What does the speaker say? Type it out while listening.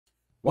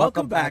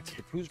Welcome back to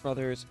the Cruz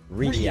Brothers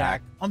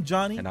React. I'm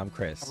Johnny. And I'm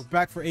Chris. We're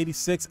back for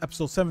 86,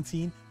 episode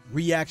 17,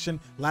 reaction.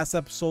 Last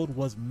episode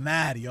was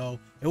mad, yo.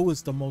 It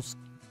was the most,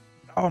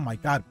 oh my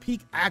God,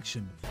 peak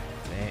action.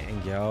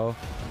 Dang, yo.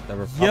 The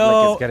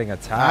Republic is getting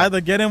attacked. I had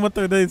to get in what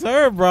they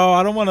deserve, bro.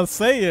 I don't want to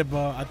say it,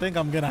 but I think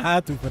I'm going to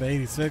have to for the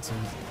 86ers.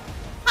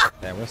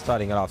 Yeah, we're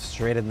starting it off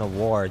straight in the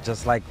war,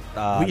 just like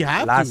we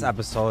have last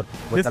episode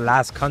with the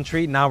last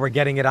country. Now we're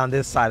getting it on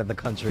this side of the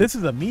country. This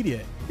is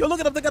immediate. Yo, look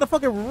at them. They got a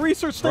fucking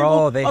research station.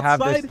 Bro, they outside. have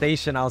their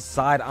station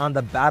outside on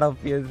the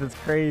battlefield. This is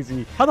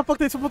crazy. How the fuck are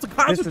they supposed to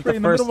concentrate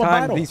in the middle of a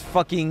battle?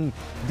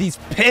 These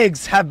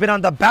pigs have been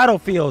on the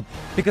battlefield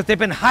because they've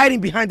been hiding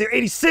behind their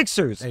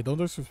 86ers. Hey, don't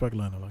disrespect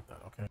Lana like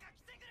that, okay?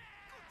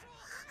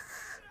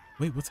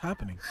 Wait, what's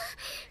happening?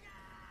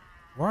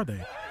 Where are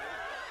they?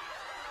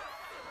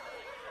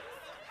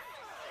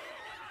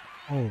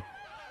 Oh,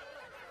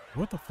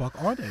 what the fuck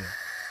are they?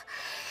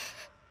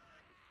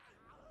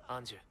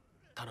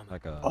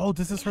 Like a, oh,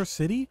 this is her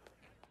city?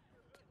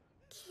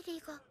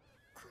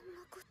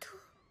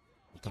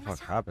 what the fuck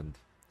happened?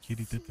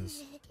 Kitty did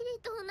this.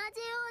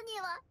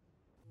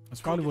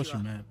 That's probably what she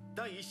meant.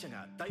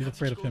 She's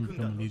afraid of him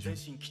becoming Legion.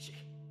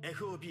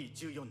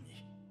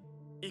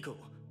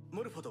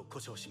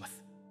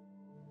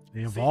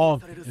 They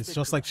evolved. It's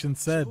just like Shin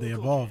said, they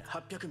evolved.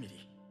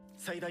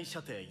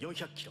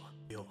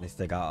 At least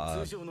they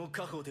got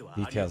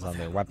details on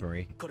their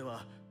weaponry.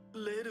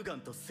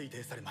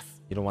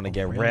 You don't want to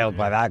get railed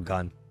by that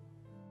gun.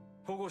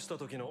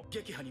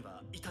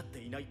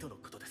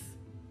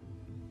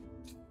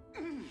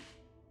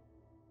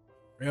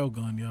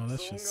 Railgun, yo, that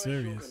shit's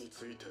serious.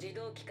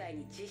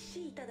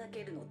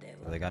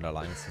 They got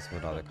alliances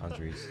with other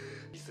countries.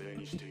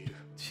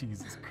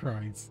 Jesus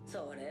Christ.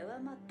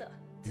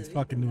 These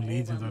fucking new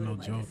legions are no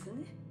joke.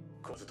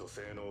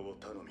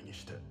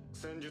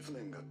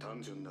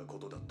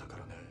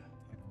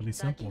 Really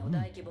simple,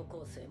 huh?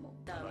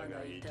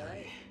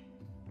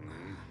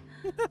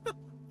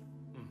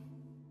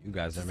 You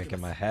guys are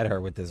making my head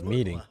hurt with this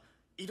meeting.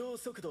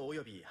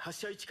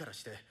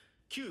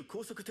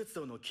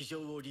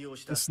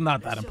 It's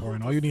not that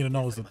important. All you need to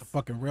know is that the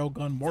fucking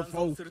railgun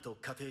Morpho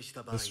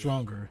is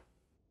stronger.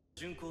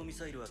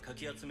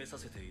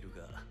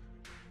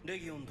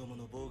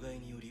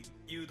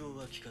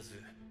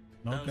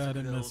 No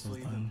guided missiles,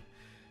 then.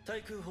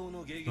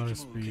 Slower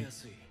speed.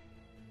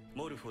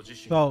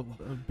 So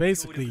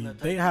basically,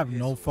 they have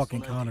no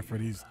fucking counter for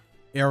these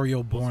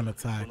aerial born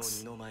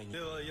attacks.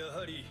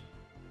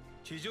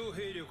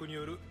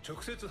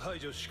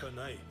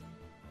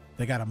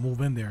 They gotta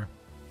move in there.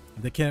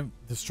 If they can't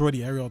destroy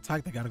the aerial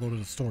attack, they gotta go to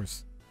the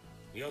stores.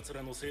 Y'all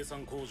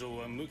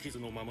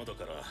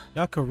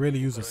could really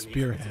use a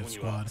spearhead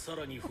squad.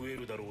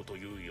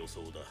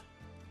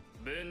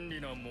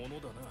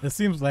 It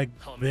seems like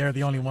they're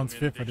the only ones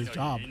fit for this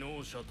job.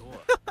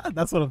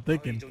 That's what I'm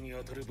thinking.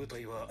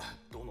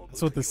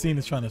 That's what the scene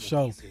is trying to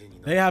show.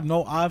 They have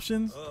no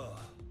options.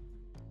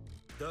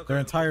 Their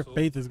entire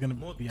faith is gonna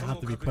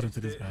have to be put into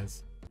these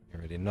guys. You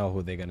already know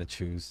who they're gonna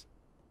choose.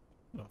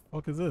 What the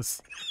fuck is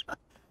this?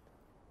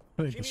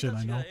 That the shit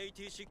I know.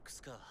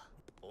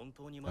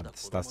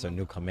 That's their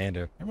new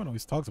commander. Everyone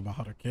always talks about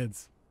how they're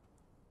kids.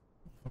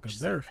 Fucking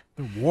they're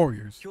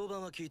warriors.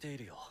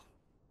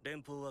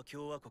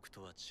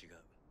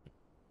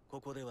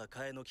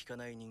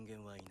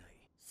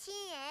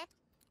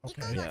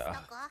 Okay. Yeah,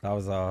 that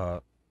was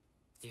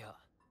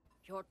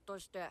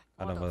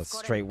kind of a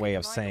straight way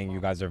of saying you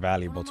guys are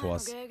valuable to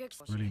us.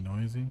 Really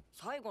noisy.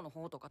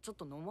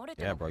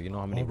 Yeah, bro, you know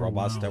how many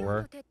robots there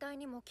were?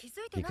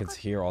 He could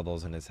hear all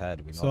those in his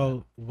head. We know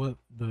so what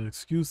the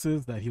excuse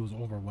is that he was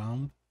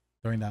overwhelmed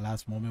during that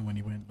last moment when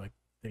he went like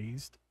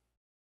dazed.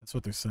 That's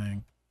what they're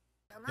saying.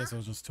 I guess it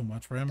was just too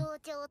much for him.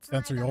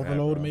 Sensory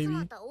overload, maybe.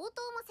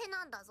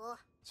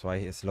 That's why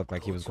it looked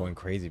like he was going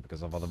crazy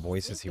because of all the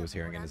voices he was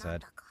hearing in his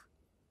head.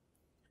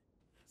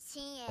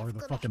 Or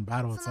the fucking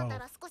battle itself.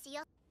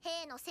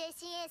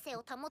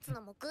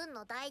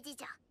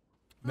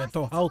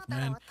 Mental health,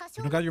 man.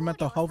 You don't got your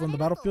mental health on the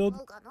battlefield,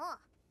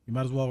 you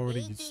might as well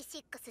already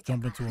just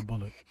jump into a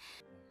bullet.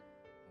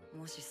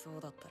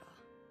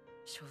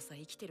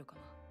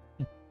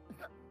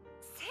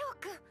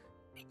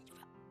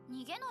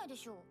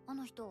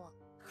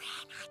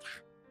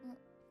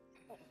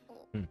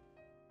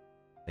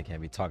 They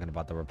can't be talking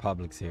about the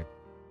republics here.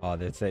 Oh,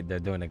 they say they're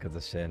doing it because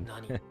of Shin.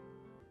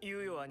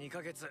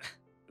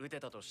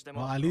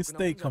 Well, at least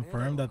they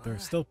confirmed that they're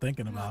still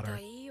thinking about her.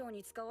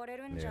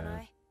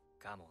 Yeah.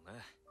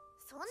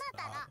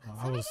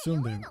 I would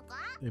assume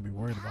they'd be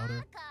worried about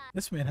her.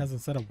 This man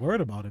hasn't said a word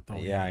about it though.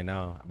 Yeah, I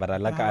know, but I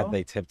like how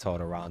they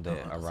tiptoed around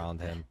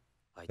him,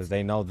 because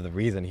they know that the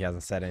reason he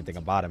hasn't said anything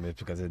about him is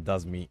because he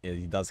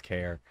does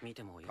care.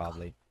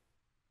 Probably,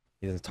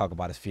 he doesn't talk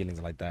about his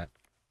feelings like that.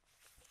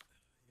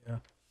 Yeah.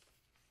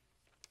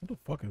 What the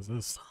fuck is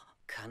this?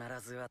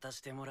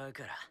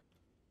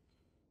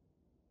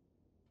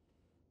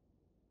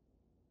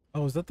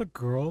 Oh, is that the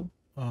girl?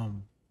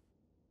 The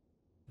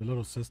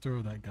little sister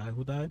of that guy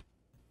who died?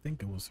 I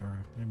think it was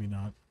her. Maybe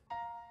not.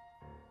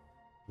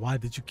 Why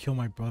did you kill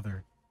my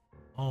brother?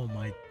 Oh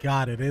my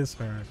god, it is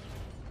her.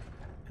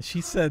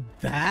 She said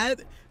that?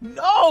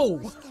 No!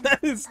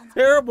 That is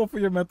terrible for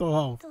your mental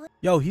health.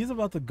 Yo, he's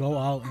about to go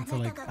out into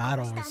like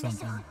battle or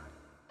something.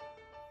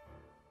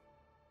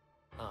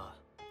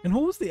 And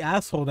who was the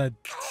asshole that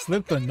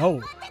slipped a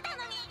note?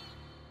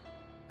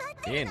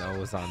 He didn't know it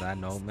was on that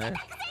note, man.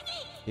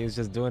 He was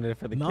just doing it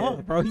for the No,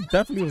 kid. bro, he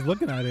definitely was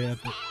looking at it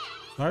at the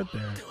start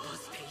there.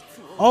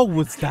 Oh,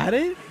 was that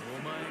it?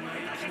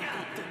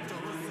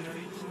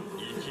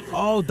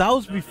 Oh, that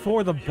was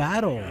before the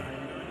battle.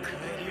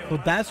 So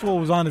that's what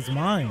was on his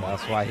mind.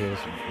 That's why he was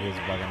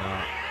bugging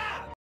out.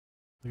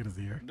 Look at his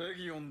ear.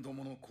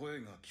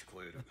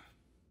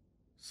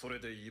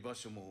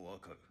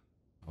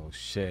 Oh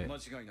shit.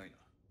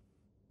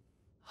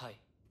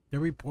 They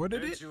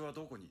reported it?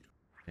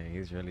 And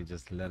he's really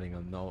just letting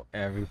him know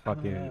every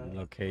fucking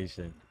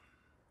location.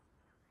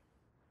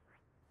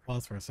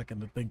 Pause for a second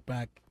to think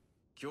back.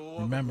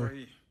 Remember.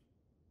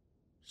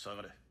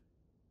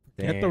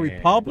 Get the Damn.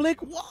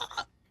 Republic?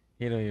 What?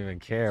 He don't even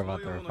care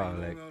about the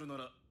Republic.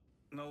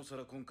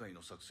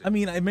 I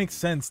mean, it makes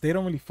sense. They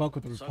don't really fuck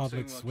with the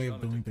Republic's way of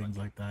doing things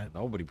like that.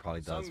 Nobody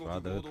probably does, bro.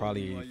 They're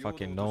probably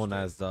fucking known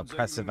as the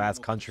oppressive ass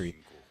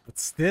country. But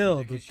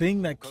still, the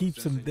thing that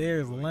keeps him there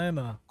is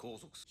Lena.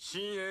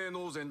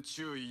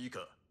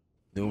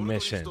 New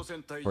mission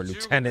for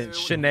Lieutenant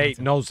Sinead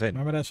Nosen.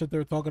 Remember that shit they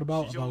were talking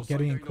about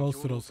getting in close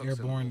to those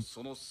airborne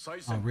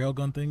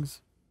railgun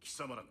things?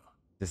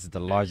 This is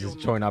the largest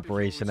joint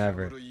operation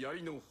ever.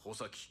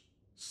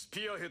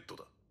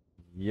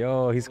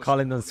 Yo, he's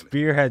calling them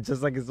Spearhead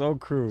just like his own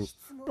crew.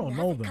 I don't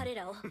know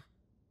them.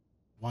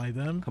 Why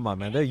them? Come on,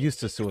 man. They're used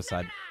to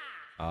suicide.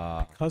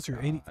 Because you're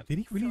 80. Did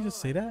he really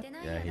just say that?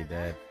 Yeah, he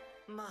did.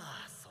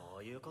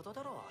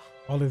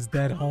 All his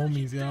dead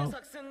homies, yo.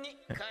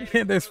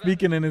 And they're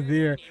speaking in his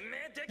ear.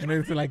 And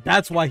it's like,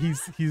 that's why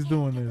he's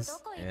doing this.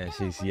 Yeah,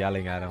 she's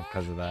yelling at him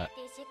because of that.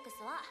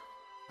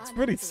 It's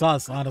pretty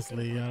sus,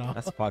 honestly, you know.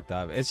 That's fucked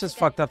up. It's just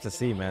fucked up to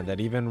see, man, that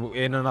even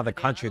in another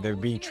country, they're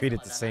being treated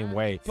the same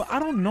way. But I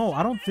don't know.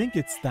 I don't think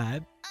it's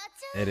that.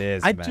 It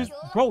is, man.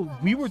 Bro,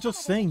 we were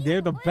just saying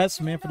they're the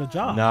best man for the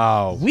job.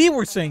 No. We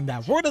were saying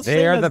that. We're the same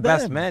They're as the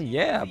best them. men,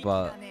 yeah,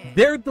 but...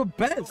 They're the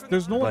best.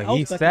 There's no one But else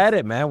he said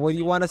it, man. What do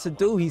you want us to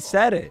do? He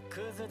said it.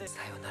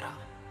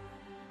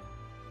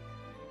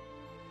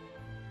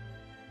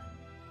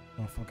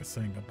 Motherfucker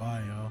saying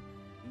goodbye, yo.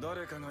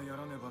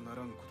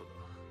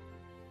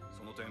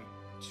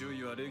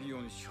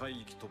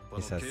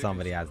 He said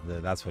somebody has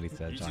to. That's what he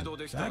said, John.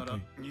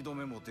 Exactly.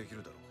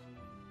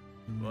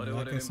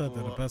 Like I said,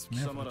 they're the best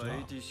man for the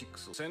job.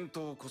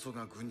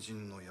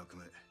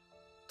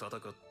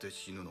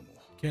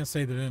 Can't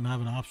say they didn't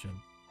have an option.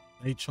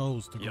 They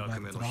chose to go back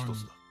to the army.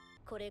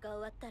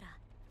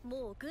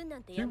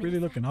 You're really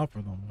looking out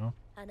for them, yo.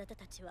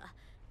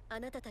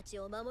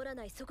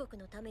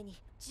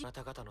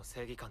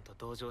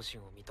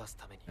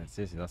 Yeah,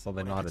 seriously, that's all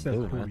they know how to Says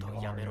do, who man. you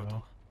are,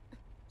 yo.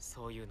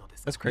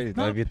 That's crazy,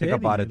 though. Not If you think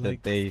petty, about it,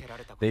 like-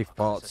 that they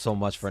fought so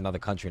much for another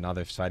country, now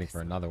they're fighting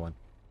for another one.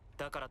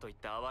 I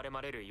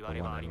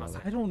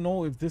don't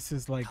know if this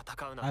is like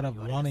out of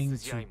wanting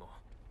to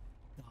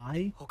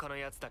die,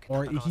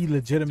 or he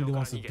legitimately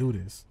wants to do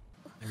this.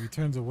 If he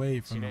turns away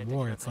from the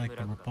war, it's like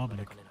the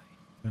Republic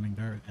turning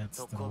their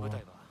heads to the war.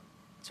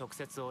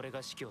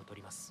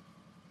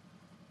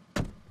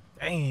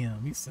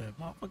 Damn, he said,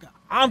 motherfucker,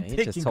 I'm Yeah, he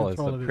taking just told his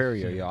control of this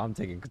superior, shit. yo, I'm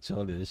taking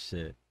control of this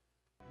shit.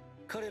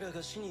 Hey,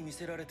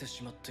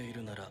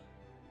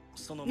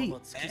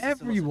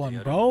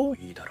 everyone, bro.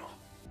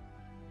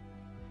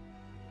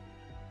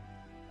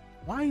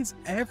 Why is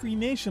every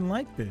nation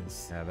like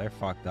this? Yeah, they're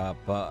fucked up.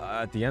 But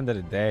at the end of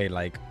the day,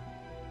 like,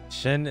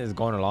 Shin is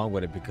going along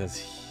with it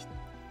because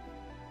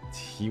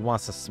he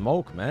wants to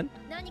smoke, man.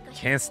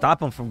 Can't stop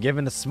him from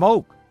giving the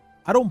smoke.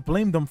 I don't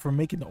blame them for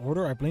making the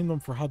order. I blame them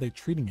for how they're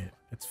treating it.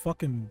 It's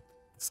fucking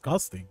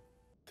disgusting.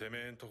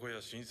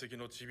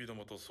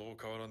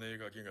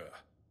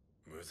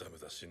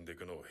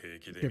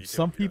 If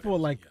some people,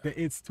 like,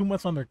 it's too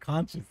much on their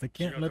conscience. They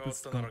can't let this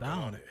go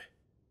down.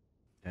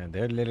 And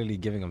they're literally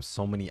giving him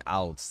so many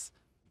outs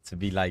to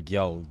be like,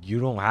 yo, you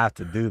don't have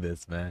to do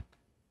this, man.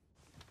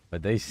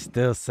 But they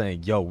still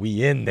saying, yo,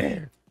 we in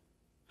there.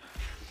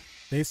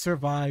 They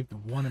survived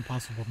one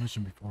impossible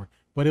mission before,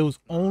 but it was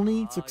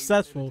only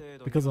successful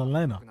because of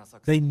Lena.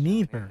 They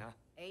need her.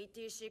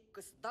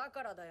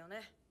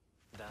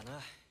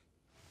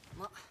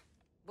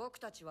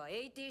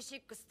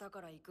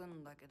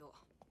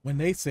 When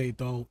they say,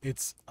 though,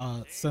 it's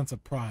a sense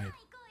of pride.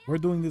 We're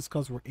doing this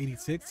because we're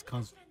 86,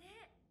 because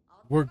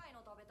we're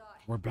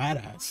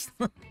badass.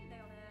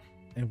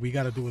 And we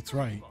got to do what's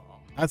right.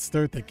 That's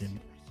their thinking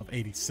of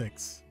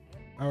 86.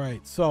 All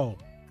right, so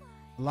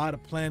a lot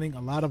of planning,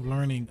 a lot of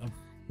learning of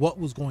what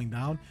was going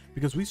down,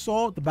 because we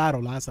saw the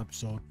battle last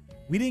episode.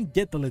 We didn't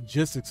get the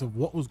logistics of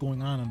what was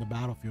going on the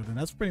battlefield, and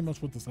that's pretty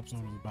much what this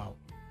episode was about.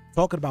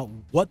 Talking about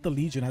what the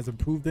Legion has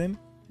improved in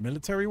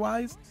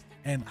military-wise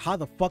and how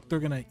the fuck they're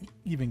gonna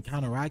even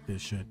counteract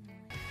this shit.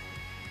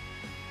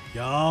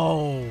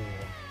 Yo,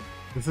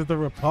 This is the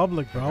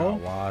Republic, They bro.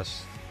 got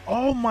washed.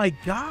 Oh my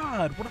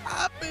God, what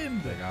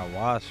happened? They got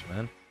washed,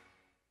 man.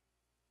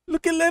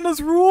 Look at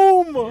Lena's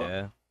room.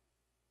 Yeah.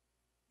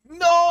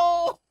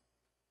 No.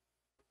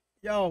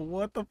 Yo,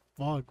 what the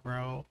fuck,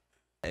 bro?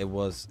 It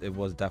was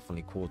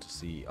definitely cool to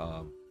see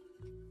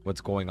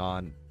what's going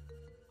on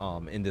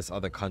in this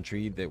other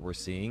country that we're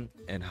seeing,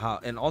 and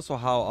also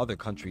how other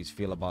countries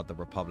feel about the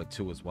Republic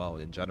too as well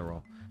in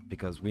general,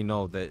 because we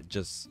know that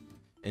just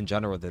in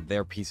general that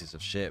they're pieces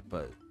of shit,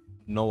 but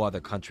no other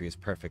country is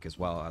perfect as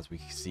well, as we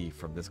see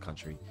from this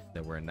country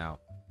that we're in now.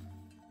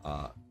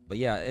 But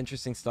yeah,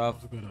 interesting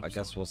stuff. I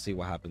guess we'll see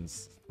what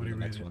happens in the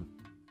next one.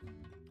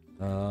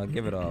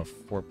 Give it a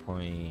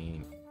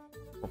 4.4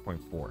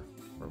 or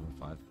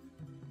 5.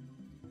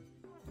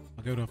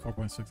 I'll give it a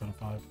 4.6 out of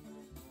 5.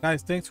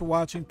 Guys, thanks for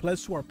watching.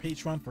 Pledge to our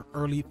Patreon for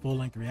early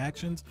full-length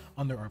reactions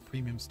under our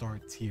premium star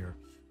tier.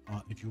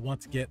 If you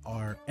want to get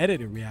our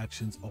edited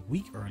reactions a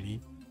week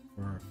early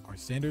for our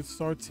standard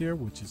star tier,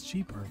 which is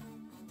cheaper,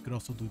 you could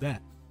also do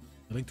that.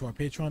 The link to our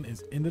Patreon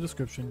is in the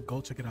description.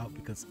 Go check it out,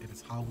 because it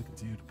is how we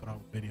continue to put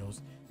out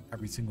videos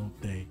every single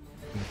day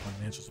with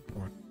financial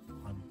support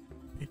on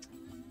Patreon.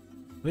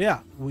 But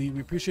yeah, we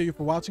appreciate you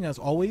for watching as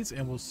always,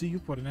 and we'll see you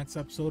for the next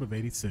episode of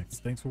 86.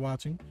 Thanks for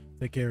watching.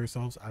 Take care of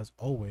yourselves as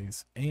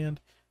always, and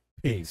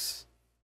peace.